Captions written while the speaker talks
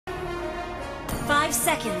5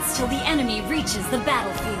 seconds till the enemy reaches the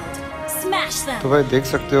battlefield. Smash them. तो भाई देख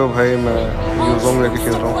सकते हो भाई मैं यूज़ोंग लेके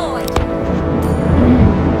खेल रहा हूँ।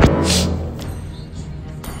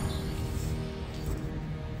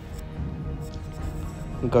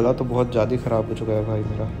 गला तो बहुत ज़्यादा खराब हो चुका है भाई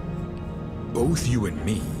मेरा। Both you and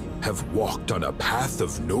me have walked on a path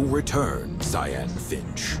of no return, Cyan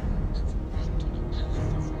Finch.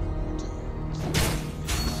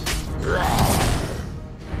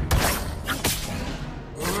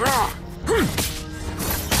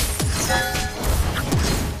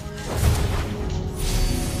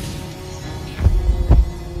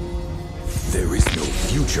 There is no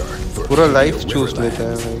future for पूरा लाइफ चूज लेता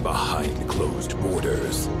है भाई। behind closed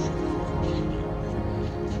borders.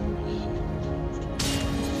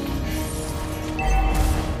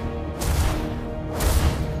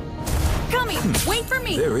 Wait for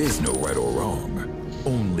me. There is no right or wrong,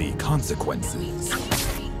 only consequences.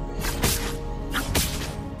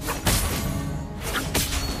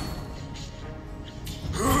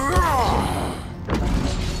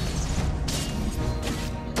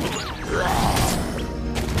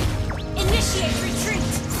 Initiate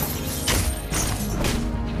retreat.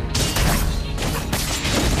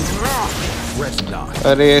 Fret not.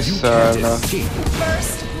 अरे You can't साला। escape.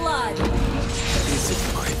 First blood. Is it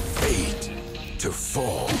my fate to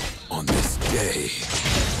fall on this day?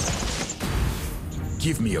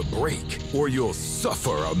 Give me a break, or you'll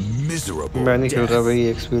suffer a miserable मैं नहीं खेल रहा death. भाई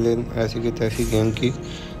experience ऐसी की तैसी गेम की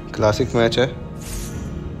क्लासिक मैच है। An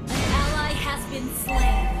ally has been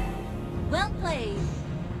slain. Well played.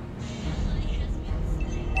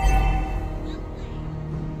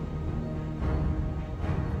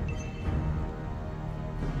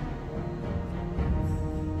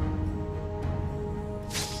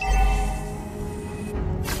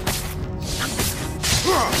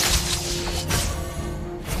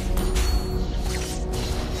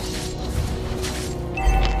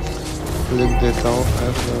 लिख देता हूँ।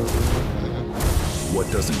 What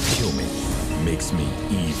doesn't kill me makes me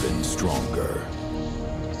even stronger.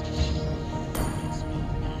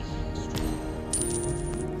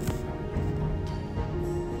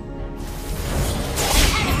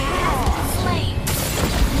 Slain.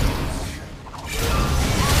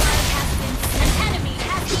 An enemy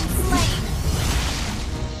has been slain.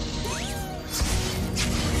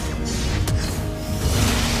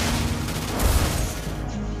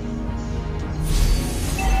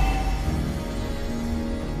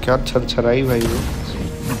 क्या छरछराई भाई वो।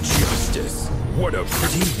 Justice. What a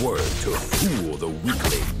pretty word to fool the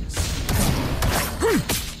weaklings.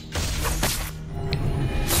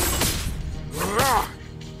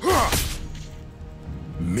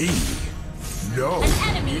 Me? No. An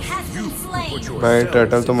enemy has You been slain. put भाई yourselves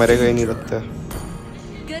turtle तो in मरेगा ही नहीं danger. लगता।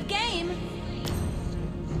 Good game.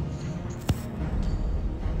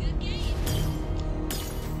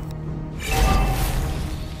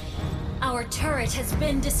 Our turret has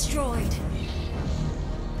been destroyed.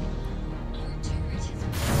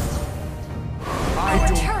 I Our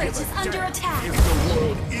don't turret give a is under damn attack. if the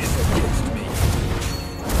world is against me.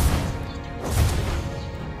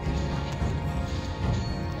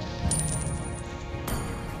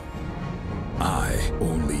 I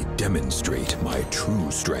only demonstrate my true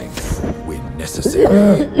strength when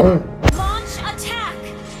necessary. Launch attack.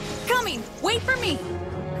 Coming. Wait for me.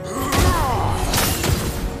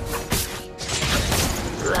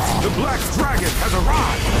 The Black Dragon has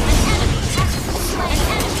arrived! An enemy has been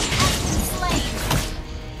slain.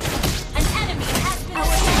 An enemy has been slain.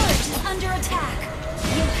 Our turret is under attack.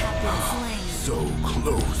 You have been slain. So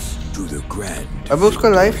close to the grand. अब उसका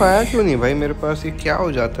life आया क्यों नहीं भाई मेरे पास? ये क्या हो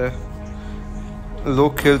जाता है? लोग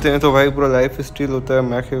खेलते हैं तो भाई पूरा लाइफ स्टील होता है।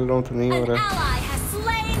 मैं खेल रहा हूँ तो नहीं हो An रहा है। ally has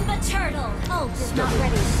slain the turtle. Ult is not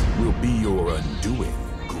ready. Will be your undoing,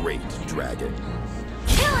 great dragon.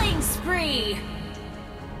 Killing spree.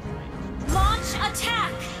 Launch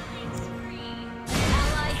attack.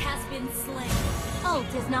 Ally has been slain.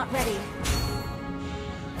 Ult is not ready.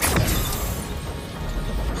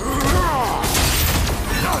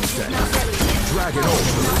 Nonsense! Dragon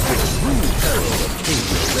Ultra is the true peril of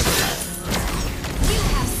Cable Riverland. You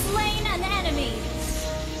have slain an enemy.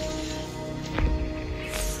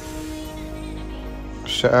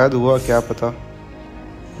 शायद हुआ, क्या पता।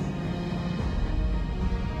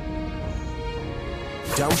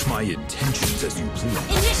 Doubt my intentions as you please.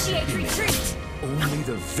 Initiate retreat. Only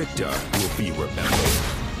the victor will be remembered.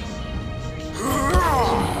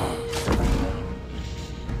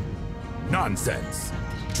 Nonsense!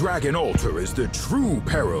 Dragon Altar is the true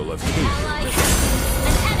peril of Cable Ally Riverland.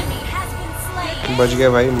 an enemy has been slain. बच गया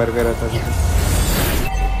भाई, मर गया रहता था।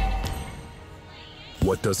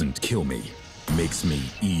 What doesn't kill me makes me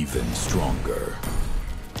even stronger.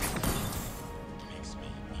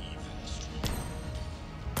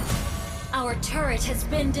 Our turret has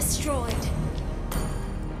been destroyed.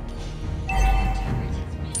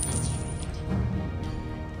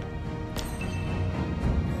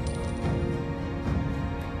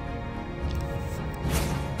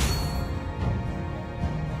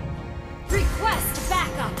 Request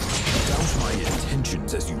backup. Doubt my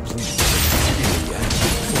intentions as you please. In the end,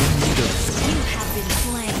 only the You have been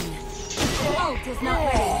slain. Ult is not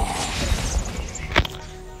ready.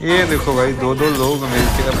 ये देखो भाई, दो दो लोग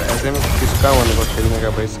मिलके अब ऐसे में किसका मन होगा खेलने का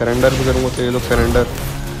भाई। सरेंडर भी करूँगा तो ये लोग सरेंडर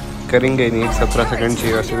करेंगे ही नहीं। 17 सेकंड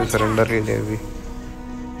चाहिए वैसे भी सरेंडर के लिए भी।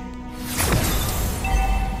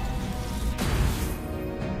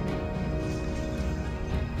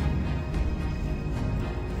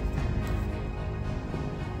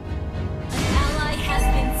 Ally has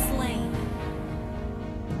been slain.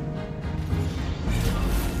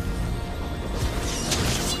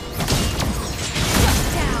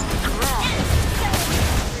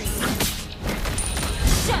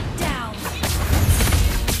 Shut down.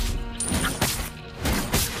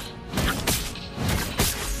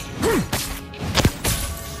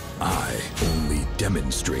 I only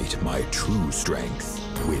demonstrate my true strength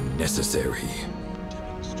when necessary.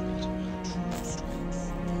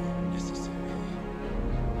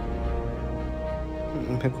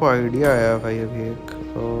 मेरे को आइडिया आया भाई अभी एक,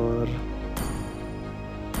 और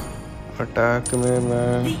अटैक में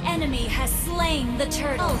मैं The enemy has slain the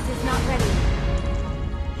turtle. Ult is not ready.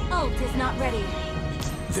 Ult is not ready.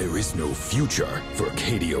 There is no future for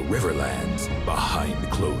Cadia Riverlands behind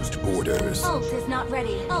closed borders. Ult is not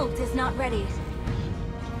ready. Ult is not ready.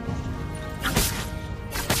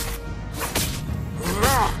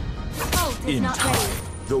 Ult is In not time, ready.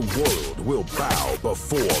 the world will bow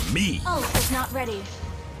before me. Ult is not ready.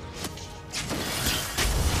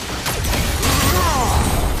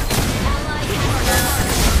 Ally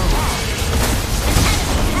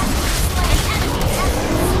has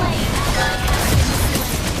been slain.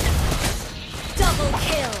 Double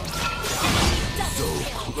kill. So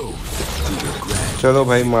close to the grand. चलो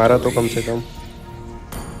भाई मारा तो कम से कम।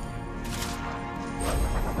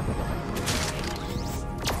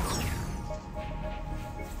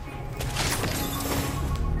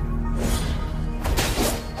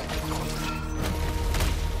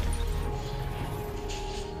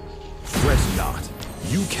 Fret not.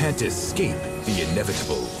 You can't escape the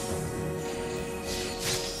inevitable.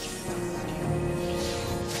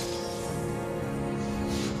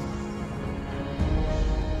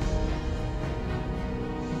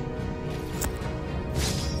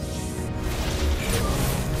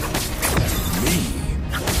 Me,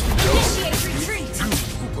 Initiate retreat. you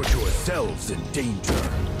who put yourselves in danger.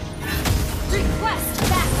 Request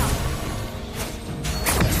backup.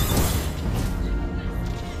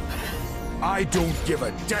 I don't give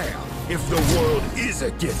a damn if the world is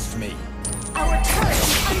against me. Our turret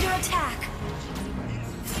is under attack.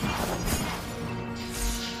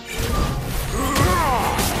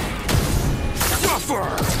 Suffer!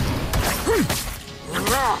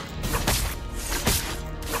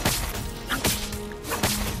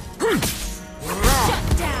 Shut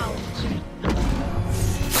down.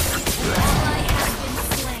 Ally has been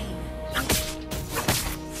slain.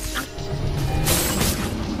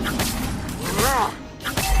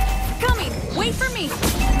 Coming! Wait for me!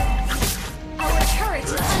 Our turret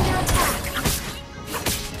is under attack.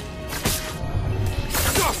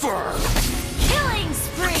 Suffer! Killing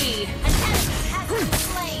spree! An enemy has been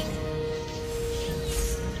slain.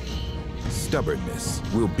 Stubbornness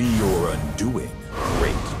will be your undoing,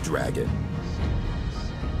 great dragon.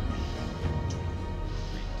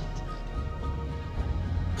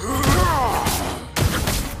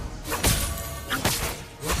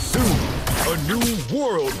 Soon, a new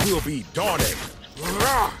world will be dawning.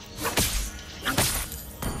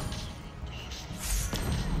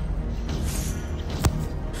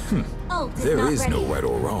 Ult is There not is ready. no right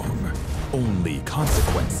or wrong, only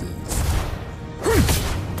consequences.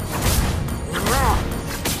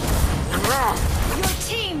 Your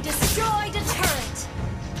team destroyed a turret.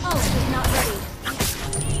 Ult is not ready.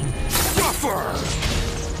 Suffer!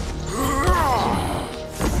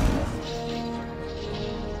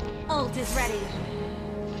 Ult is ready.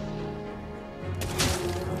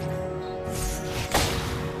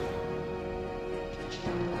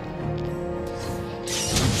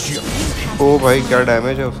 ओ भाई क्या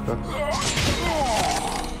damage है उसका।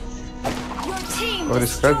 Your team और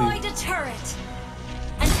इसका भी। destroyed a turret.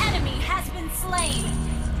 An enemy has been slain.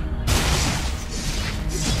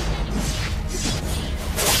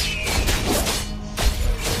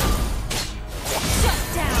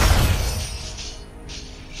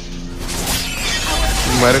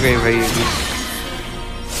 मर गई भाई ये भी।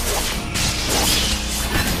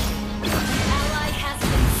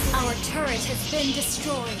 Our turret has been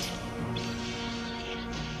destroyed.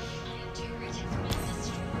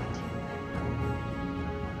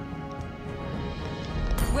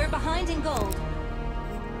 We're behind in gold.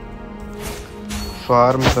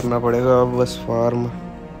 Farm करना पड़ेगा अब बस farm.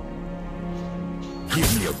 Give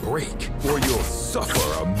me a break, or you'll suffer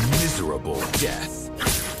a miserable death.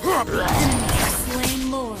 Enemy has slain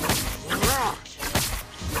Lord.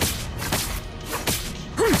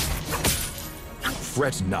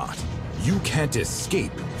 Fret not. You can't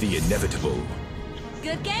escape the inevitable.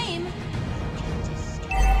 Good game.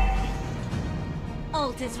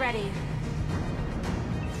 Ult is ready.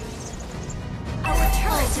 Our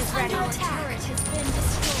turret is ready. Our turret has been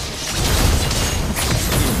destroyed.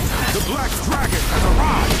 The Black Dragon has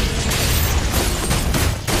arrived!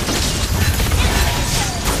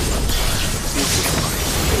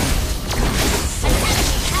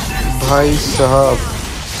 भाई साहब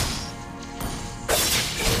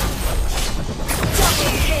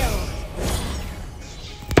Double kill.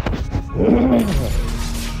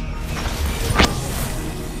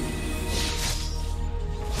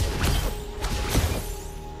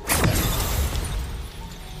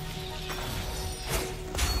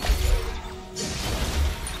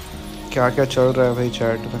 क्या क्या चल रहा है भाई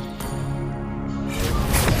chat में।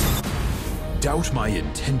 Doubt my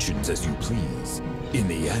intentions as you please. In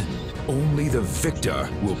the end, only the victor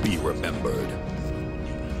will be remembered.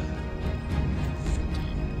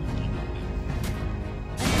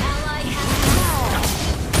 An ally has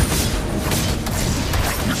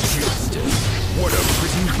Justice. What a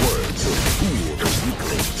pretty word to fool the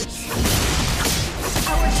weaklings.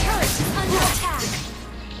 our turret is under attack.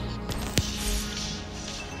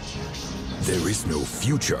 There is no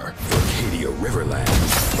future for Cadia Riverland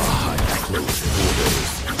behind closed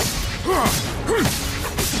borders.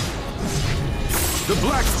 The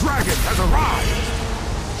Black Dragon has arrived!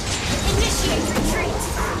 Initiate retreat.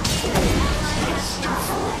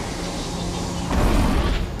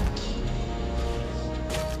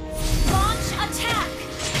 Launch attack.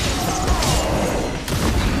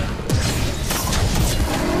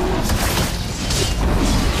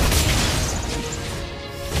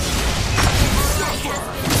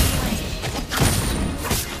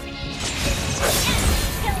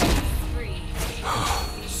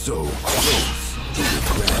 So close to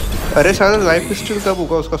regret. अरे शायद life steel कब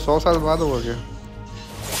होगा उसका 100 साल बाद होगा क्या।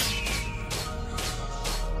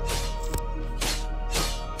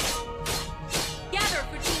 Gather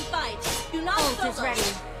for team fight. Do not Ult is ready.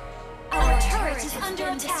 Our turret is under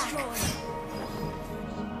attack.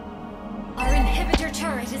 Our inhibitor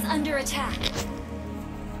turret is under attack.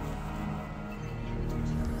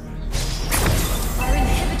 Our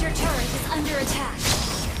inhibitor turret is under attack.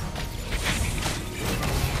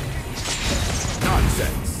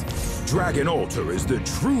 Nonsense! Dragon Altar is the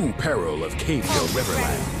true peril of Cadia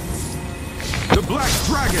Riverland. The Black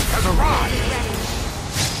Dragon has arrived! Ready.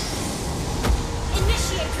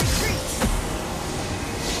 Initiate retreat.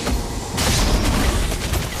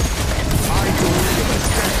 I don't give a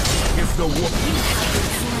damn if the war...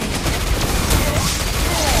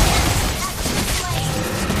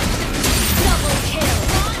 Double kill.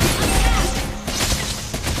 Launch attack.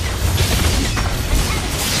 An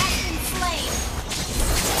enemy has been slain.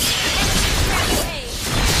 Rampage.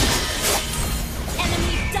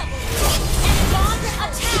 Enemy double. And launch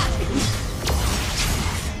attack.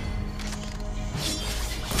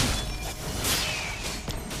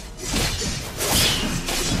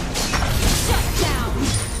 Shut down.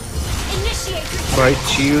 Initiate retreat. भाई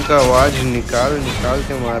चील का आवाज निकाल निकाल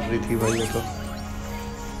के मार रही थी भाई ये तो।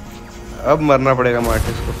 अब मरना पड़ेगा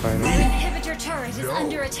मार्टिस को Our finally. inhibitor turret is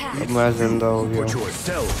under attack. अब मैं जिंदा हो गया Put हूँ।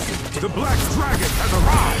 yourself... The Black Dragon has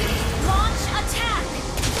arrived! Launch attack.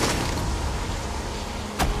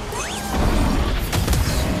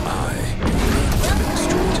 I will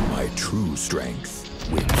demonstrate my true strength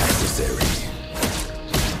when necessary.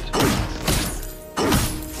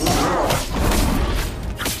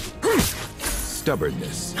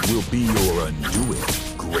 Stubbornness will be your undoing,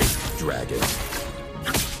 great dragon.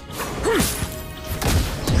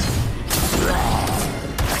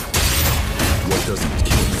 What doesn't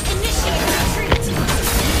kill me? Initiate retreat. You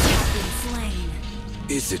have been slain.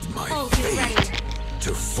 Is it my Ult is ready. fate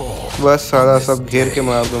to fall? बस सारा this सब घेर के day?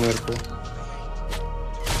 मार दो मेरे को।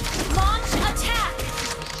 Launch attack.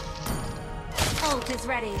 Ult is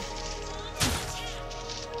ready.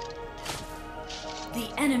 The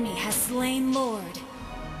enemy has slain Lord.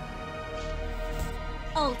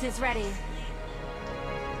 Ult is ready.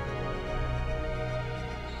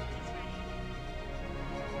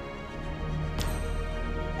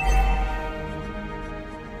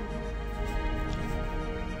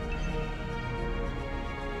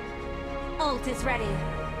 ult is ready.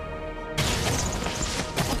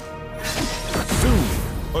 Soon,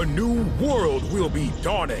 a new world will be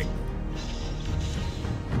dawning.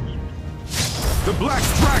 The Black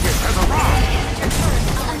Dragon has arrived! Your turret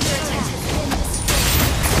is under attack.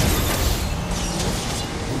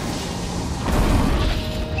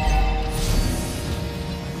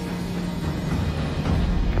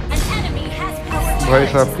 An enemy has been slain. भाई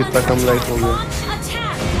साहब कितना कम life हो गया।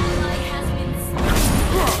 Attack! Ally has been slain.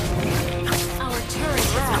 Our turret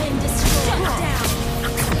has been destroyed. Shut down.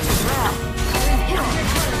 Our inhibitor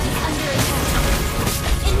turret is under attack.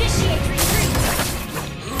 Initiate retreat.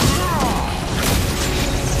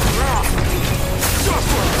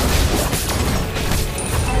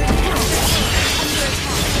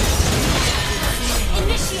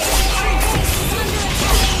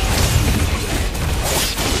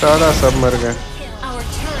 सारा सब मर गए।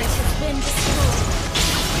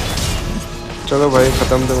 चलो भाई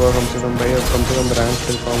ख़त्म तो हुआ कम से कम भाई, अब कम से कम रैंक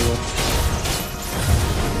खेल पाऊंगा।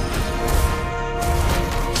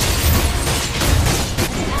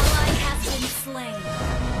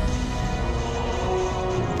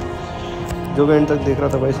 जो भी एंड तक देख रहा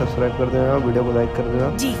था भाई सब्सक्राइब कर देना, वीडियो को लाइक कर देना,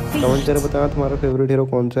 कमेंट करके बताना तुम्हारा फेवरेट हीरो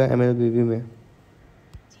कौन सा है MLBB में।